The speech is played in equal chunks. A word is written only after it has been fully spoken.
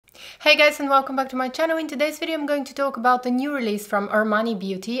Hey guys, and welcome back to my channel. In today's video I'm going to talk about the new release from Armani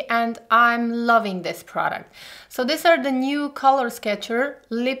Beauty, and I'm loving this product. So these are the new Color Sketcher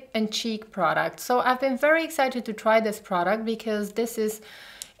lip and cheek products. So I've been very excited to try this product because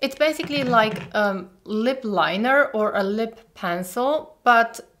it's basically like a lip liner or a lip pencil,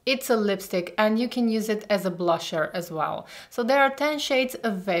 but it's a lipstick and you can use it as a blusher as well. So there are 10 shades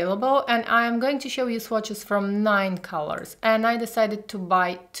available and I'm going to show you swatches from 9 colors, and I decided to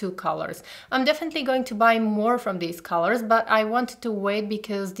buy 2 colors. I'm definitely going to buy more from these colors, but I wanted to wait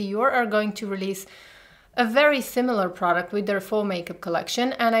because Dior are going to release a very similar product with their fall makeup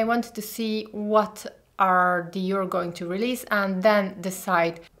collection, and I wanted to see what are Dior going to release and then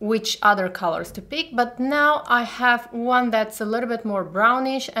decide which other colors to pick. But now I have one that's a little bit more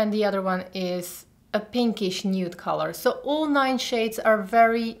brownish and the other one is a pinkish nude color. So all 9 shades are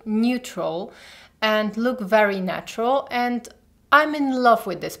very neutral and look very natural, and I'm in love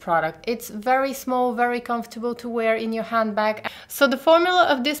with this product. It's very small, very comfortable to wear in your handbag. So the formula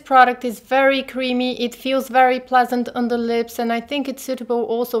of this product is very creamy. It feels very pleasant on the lips, and I think it's suitable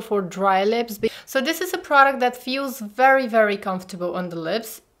also for dry lips. So this is a product that feels very, very comfortable on the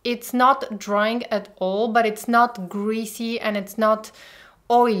lips. It's not drying at all, but it's not greasy and it's not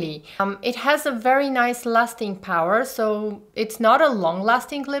oily. It has a very nice lasting power, so it's not a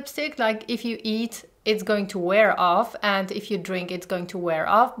long-lasting lipstick. Like if you eat, it's going to wear off, and if you drink, it's going to wear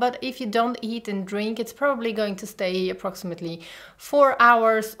off. But if you don't eat and drink, it's probably going to stay approximately 4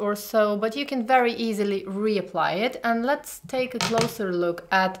 hours or so, but you can very easily reapply it. And let's take a closer look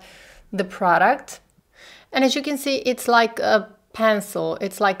at the product. And as you can see, it's like a pencil.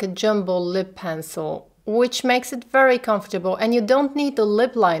 It's like a jumbo lip pencil, which makes it very comfortable, and you don't need a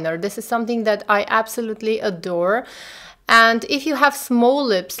lip liner. This is something that I absolutely adore. And if you have small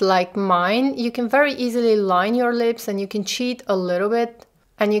lips like mine, you can very easily line your lips and you can cheat a little bit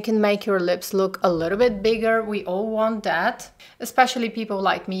and you can make your lips look a little bit bigger. We all want that, especially people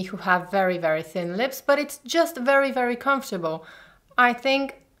like me who have very, very thin lips, but it's just very, very comfortable. I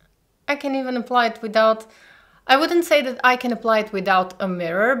think I can even apply it without, I wouldn't say that I can apply it without a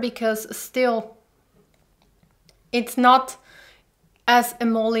mirror, because still it's not as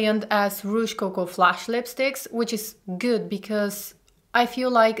emollient as Rouge Coco Flash lipsticks, which is good because I feel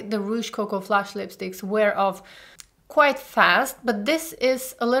like the Rouge Coco Flash lipsticks wear off quite fast, but this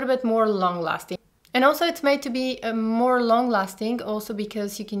is a little bit more long-lasting. And also it's made to be more long-lasting also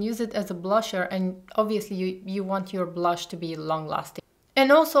because you can use it as a blusher, and obviously you want your blush to be long-lasting.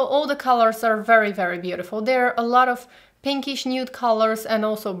 And also all the colors are very, very beautiful. There are a lot of pinkish nude colors and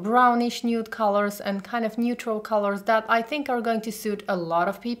also brownish nude colors and kind of neutral colors that I think are going to suit a lot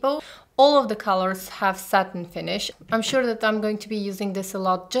of people. All of the colors have satin finish. I'm sure that I'm going to be using this a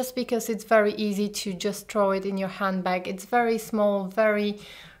lot just because it's very easy to just throw it in your handbag. It's very small, very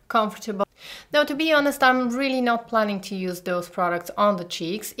comfortable. Now, to be honest, I'm really not planning to use those products on the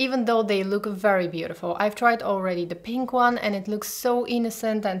cheeks, even though they look very beautiful. I've tried already the pink one and it looks so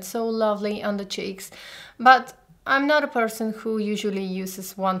innocent and so lovely on the cheeks, but I'm not a person who usually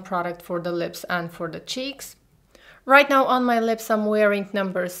uses one product for the lips and for the cheeks. Right now on my lips I'm wearing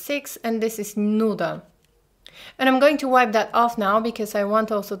number 6, and this is Nuda. And I'm going to wipe that off now because I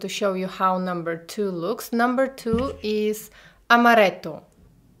want also to show you how number 2 looks. Number 2 is Amaretto.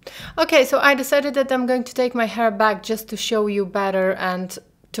 Okay, so I decided that I'm going to take my hair back just to show you better and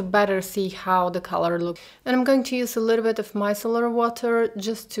to better see how the color looks. And I'm going to use a little bit of micellar water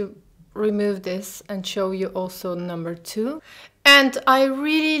just to remove this and show you also number 2. And I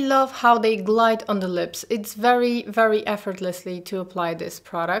really love how they glide on the lips. It's very, very effortlessly to apply this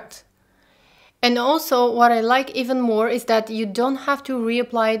product. And also what I like even more is that you don't have to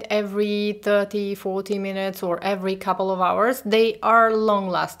reapply it every 30-40 minutes or every couple of hours. They are long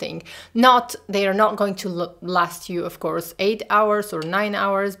lasting. They are not going to last you, of course, 8 hours or 9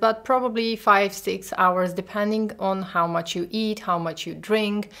 hours, but probably 5-6 hours depending on how much you eat, how much you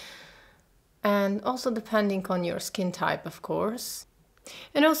drink, and also depending on your skin type, of course.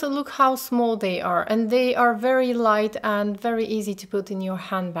 And also look how small they are, and they are very light and very easy to put in your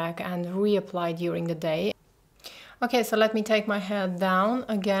handbag and reapply during the day. Okay, so let me take my hair down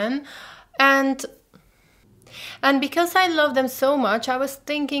again. And because I love them so much, I was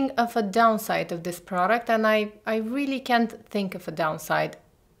thinking of a downside of this product, and I really can't think of a downside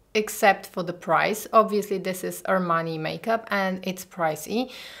except for the price. Obviously this is Armani makeup and it's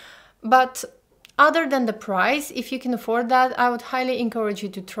pricey, but other than the price, if you can afford that, I would highly encourage you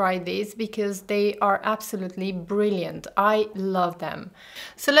to try these because they are absolutely brilliant. I love them.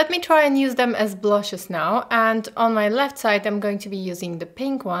 So let me try and use them as blushes now. And on my left side, I'm going to be using the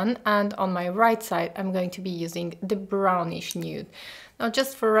pink one, and on my right side, I'm going to be using the brownish nude. Now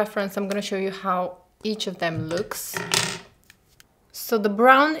just for reference, I'm going to show you how each of them looks. So the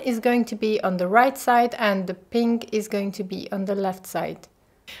brown is going to be on the right side and the pink is going to be on the left side.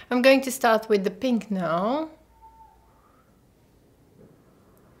 I'm going to start with the pink now.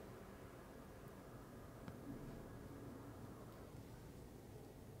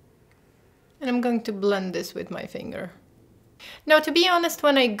 And I'm going to blend this with my finger. Now, to be honest,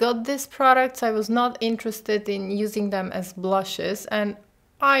 when I got these products, I was not interested in using them as blushes, and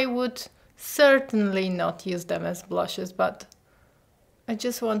I would certainly not use them as blushes, but I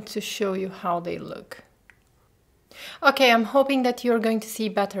just want to show you how they look. Okay, I'm hoping that you're going to see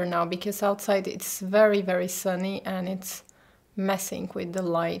better now, because outside it's very, very sunny and it's messing with the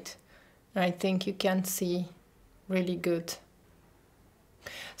light. And I think you can see really good.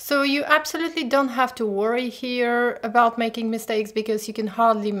 So you absolutely don't have to worry here about making mistakes, because you can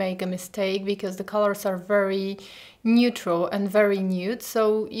hardly make a mistake because the colors are very neutral and very nude,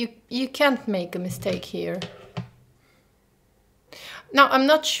 so you can't make a mistake here. Now I'm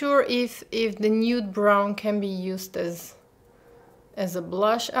not sure if the nude brown can be used as a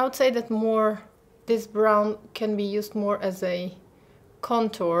blush. I would say that this brown can be used more as a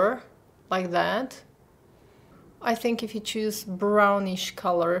contour, like that. I think if you choose brownish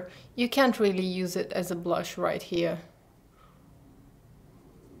color, you can't really use it as a blush right here.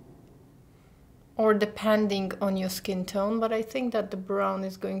 Or depending on your skin tone, but I think that the brown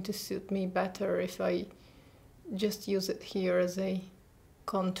is going to suit me better if I just use it here as a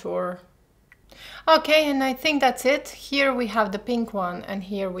contour. Okay, and I think that's it. Here we have the pink one and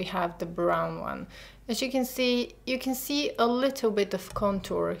here we have the brown one. As you can see a little bit of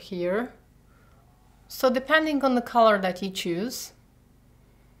contour here. So depending on the color that you choose,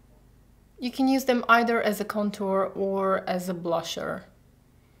 you can use them either as a contour or as a blusher.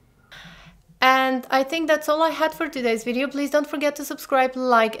 And I think that's all I had for today's video. Please don't forget to subscribe,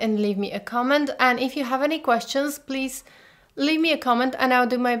 like, and leave me a comment. And if you have any questions, please leave me a comment and I'll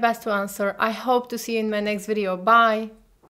do my best to answer. I hope to see you in my next video. Bye!